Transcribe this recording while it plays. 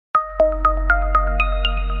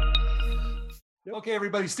Okay,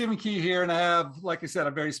 everybody, Stephen Key here, and I have, like I said,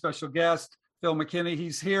 a very special guest, Phil McKinney.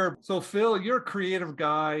 He's here. So, Phil, you're a creative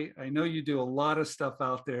guy. I know you do a lot of stuff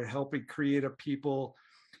out there helping creative people.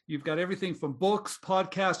 You've got everything from books,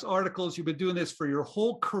 podcasts, articles. You've been doing this for your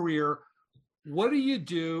whole career. What do you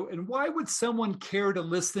do, and why would someone care to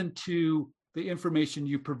listen to the information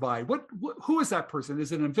you provide? Who is that person?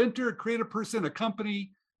 Is it an inventor, a creative person, a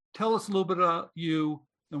company? Tell us a little bit about you,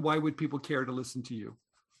 and why would people care to listen to you?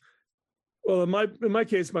 Well, in my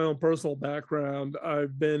case, my own personal background,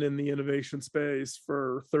 I've been in the innovation space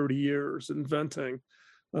for 30 years, inventing.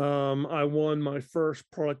 I won my first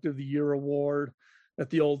Product of the Year award at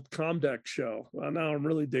the old Comdeck show. Now I'm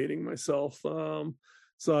really dating myself. So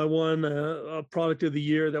I won a Product of the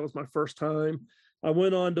Year. That was my first time. I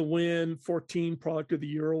went on to win 14 Product of the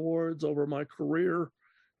Year awards over my career.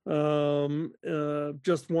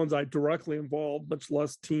 Just ones I directly involved, much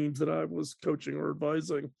less teams that I was coaching or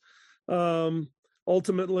advising.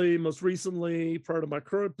 Ultimately, most recently, prior to my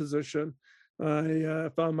current position, I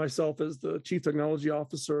found myself as the Chief Technology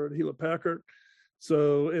Officer at Hewlett Packard.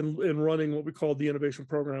 So in running what we called the Innovation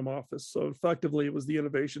Program Office. So effectively, it was the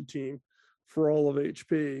innovation team for all of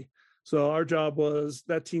HP. So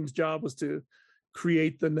that team's job was to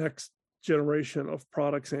create the next generation of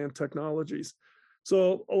products and technologies.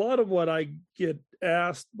 So a lot of what I get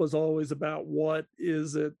asked was always about what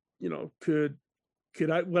is it,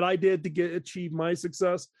 what I did to achieve my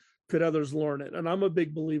success, could others learn it? And I'm a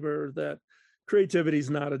big believer that creativity is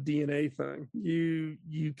not a DNA thing. You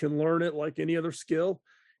can learn it like any other skill.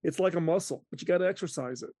 It's like a muscle, but you got to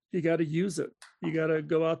exercise it. You got to use it. You got to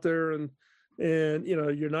go out there and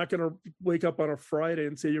you're not going to wake up on a Friday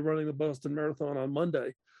and say you're running the Boston Marathon on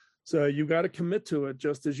Monday. So you got to commit to it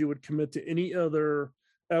just as you would commit to any other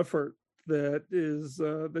effort that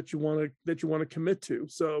you want to commit to.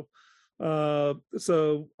 So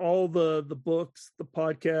all the books, the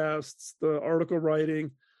podcasts, the article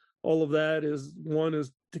writing, all of that is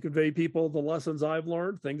to convey people the lessons I've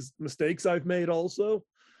learned, mistakes I've made also.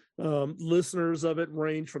 Listeners of it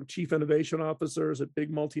range from chief innovation officers at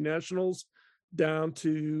big multinationals down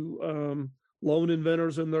to lone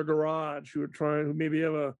inventors in their garage who maybe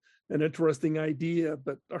have an interesting idea,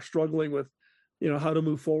 but are struggling with, how to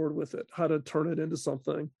move forward with it, how to turn it into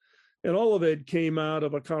something. And all of it came out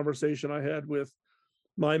of a conversation I had with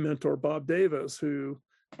my mentor, Bob Davis, who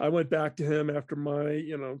I went back to him after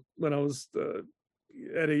when I was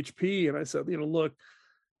at HP. And I said, look,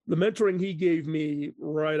 the mentoring he gave me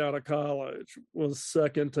right out of college was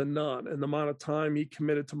second to none. And the amount of time he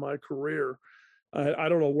committed to my career, I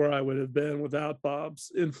don't know where I would have been without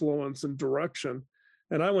Bob's influence and direction.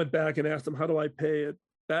 And I went back and asked him, how do I pay it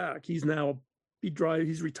back? He's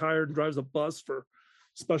retired and drives a bus for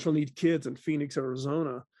special need kids in Phoenix,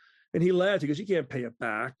 Arizona. And he laughed. He goes, you can't pay it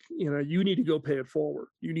back. You need to go pay it forward.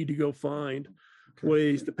 You need to go find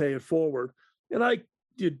ways to pay it forward. And I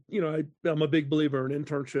did, I'm a big believer in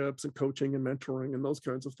internships and coaching and mentoring and those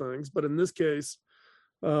kinds of things. But in this case,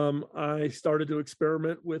 I started to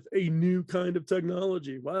experiment with a new kind of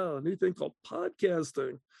technology. Wow, a new thing called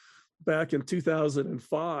podcasting back in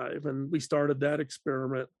 2005. And we started that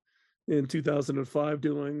experiment in 2005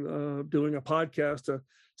 doing a podcast to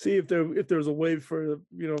see if there's a way for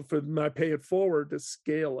my pay it forward to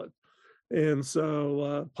scale it. And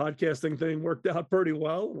so podcasting thing worked out pretty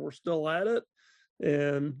well, and we're still at it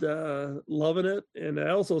and loving it. And I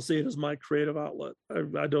also see it as my creative outlet.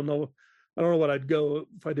 I don't know what I'd go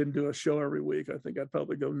if I didn't do a show every week. I think I'd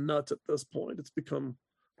probably go nuts at this point. It's become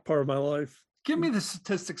part of my life. Give me the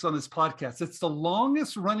statistics on this podcast. It's the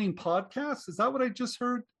longest running podcast. Is that what I just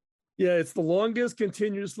heard? Yeah, it's the longest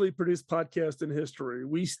continuously produced podcast in history.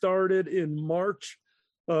 We started in March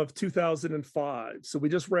of 2005. So we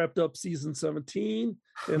just wrapped up season 17.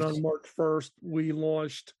 And on March 1st, we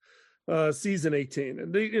launched season 18.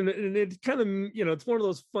 And it kind of, it's one of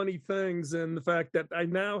those funny things in the fact that I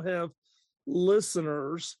now have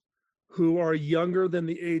listeners who are younger than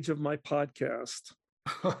the age of my podcast.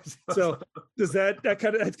 So does it's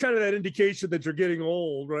kind of that indication that you're getting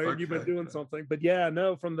old, right? Okay. You've been doing something. But yeah,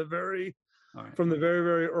 no, from the very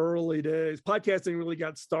very early days, podcasting really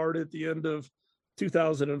got started at the end of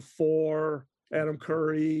 2004. Adam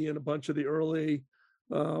Curry and a bunch of the early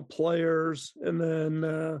players, and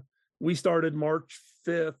then we started March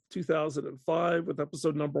 5th, 2005 with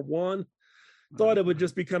episode number 1. Thought it would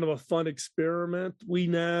just be kind of a fun experiment. We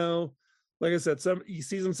now, like I said,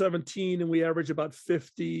 season 17, and we average about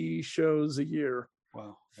 50 shows a year.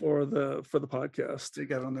 Wow. For the podcast. You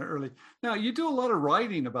got on there early. Now you do a lot of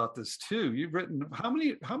writing about this too. You've written how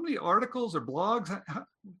many articles or blogs?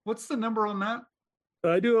 What's the number on that?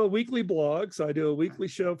 I do a weekly blog. So I do a weekly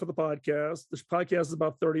show for the podcast. This podcast is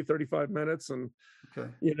about 30, 35 minutes. And, Okay.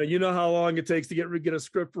 you know how long it takes to get a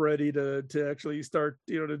script ready to actually start,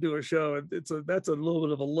 to do a show. That's a little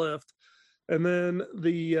bit of a lift. And then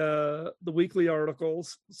the weekly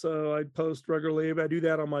articles. So I post regularly. I do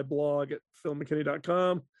that on my blog at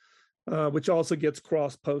philmckinney.com, which also gets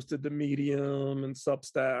cross-posted to Medium and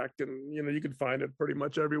Substack. And, you can find it pretty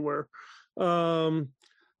much everywhere.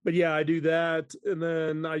 But yeah, I do that. And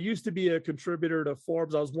then I used to be a contributor to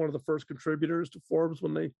Forbes. I was one of the first contributors to Forbes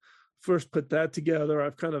when they first put that together.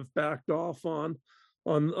 I've kind of backed off on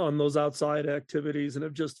those outside activities and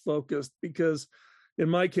have just focused, because in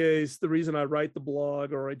my case, the reason I write the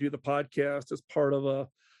blog or I do the podcast is part of a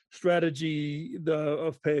strategy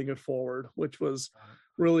of paying it forward, which was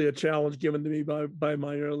really a challenge given to me by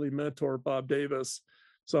my early mentor, Bob Davis.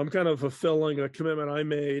 So I'm kind of fulfilling a commitment I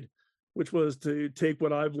made, which was to take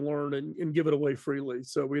what I've learned and give it away freely.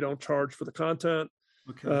 So we don't charge for the content.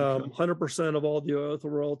 Okay. 100% of all the author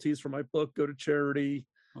royalties for my book go to charity.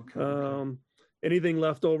 Okay. Anything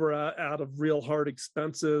left over out of real hard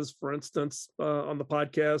expenses, for instance, on the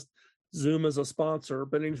podcast, Zoom is a sponsor,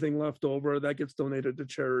 but anything left over that gets donated to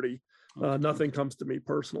charity. Nothing comes to me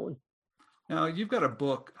personally. Now you've got a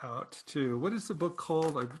book out too. What is the book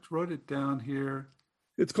called? I wrote it down here.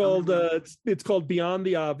 It's called Beyond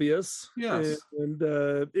the Obvious. Yes. And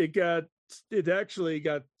it actually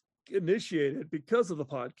got initiated because of the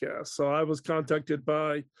podcast. So I was contacted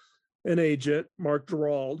by an agent, Mark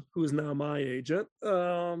Gerald, who is now my agent,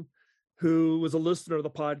 who was a listener of the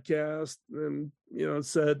podcast and,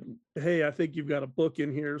 said, "Hey, I think you've got a book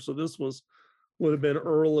in here." So this would have been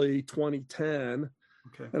early 2010.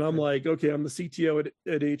 Okay. And I'm like, okay, I'm the CTO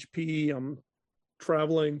at HP. I'm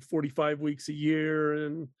traveling 45 weeks a year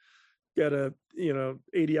and got a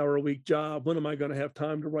 80-hour-a-week job. When am I going to have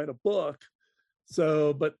time to write a book?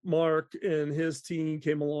 So, but Mark and his team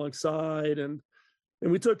came alongside and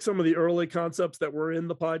we took some of the early concepts that were in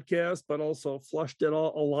the podcast, but also flushed a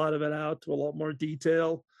lot of it out to a lot more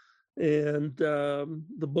detail. And the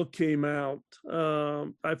book came out.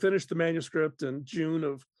 I finished the manuscript in June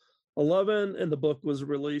of 2011, and the book was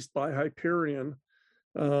released by Hyperion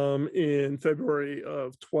in February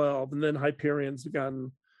of 2012, and then Hyperion's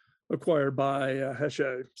gotten acquired by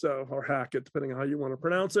Hachette, or Hackett, depending on how you want to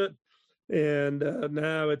pronounce it. And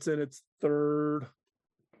now it's in its fourth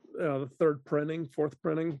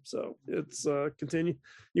printing. So it's continue,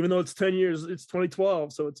 even though it's 10 years, it's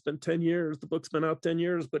 2012. So it's been 10 years. The book's been out 10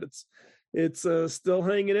 years, but it's still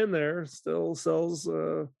hanging in there, still sells.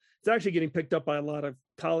 It's actually getting picked up by a lot of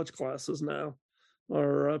college classes now,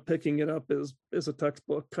 or picking it up as a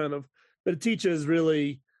textbook kind of, but it teaches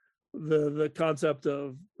really the concept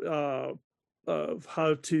of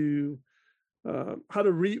how to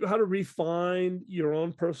refine your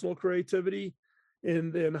own personal creativity,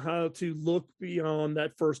 and then how to look beyond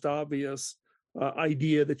that first obvious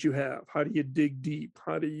idea that you have. How do you dig deep?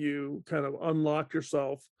 How do you kind of unlock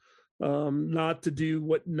yourself, not to do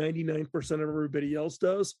what 99% of everybody else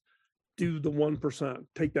does? Do the 1%,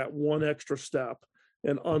 take that one extra step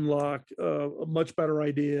and unlock a much better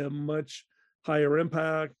idea, much higher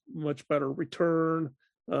impact, much better return,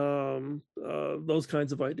 those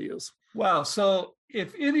kinds of ideas. Wow. So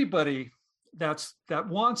if anybody that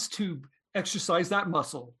wants to exercise that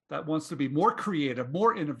muscle, that wants to be more creative,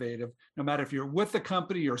 more innovative, no matter if you're with a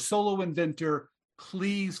company or solo inventor,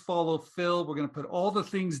 please follow Phil. We're going to put all the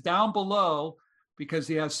things down below because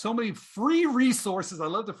he has so many free resources. I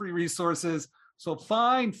love the free resources. So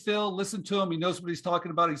find Phil, listen to him. He knows what he's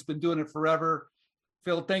talking about. He's been doing it forever.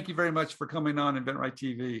 Phil, thank you very much for coming on InventRight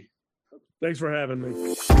TV. Thanks for having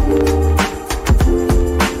me.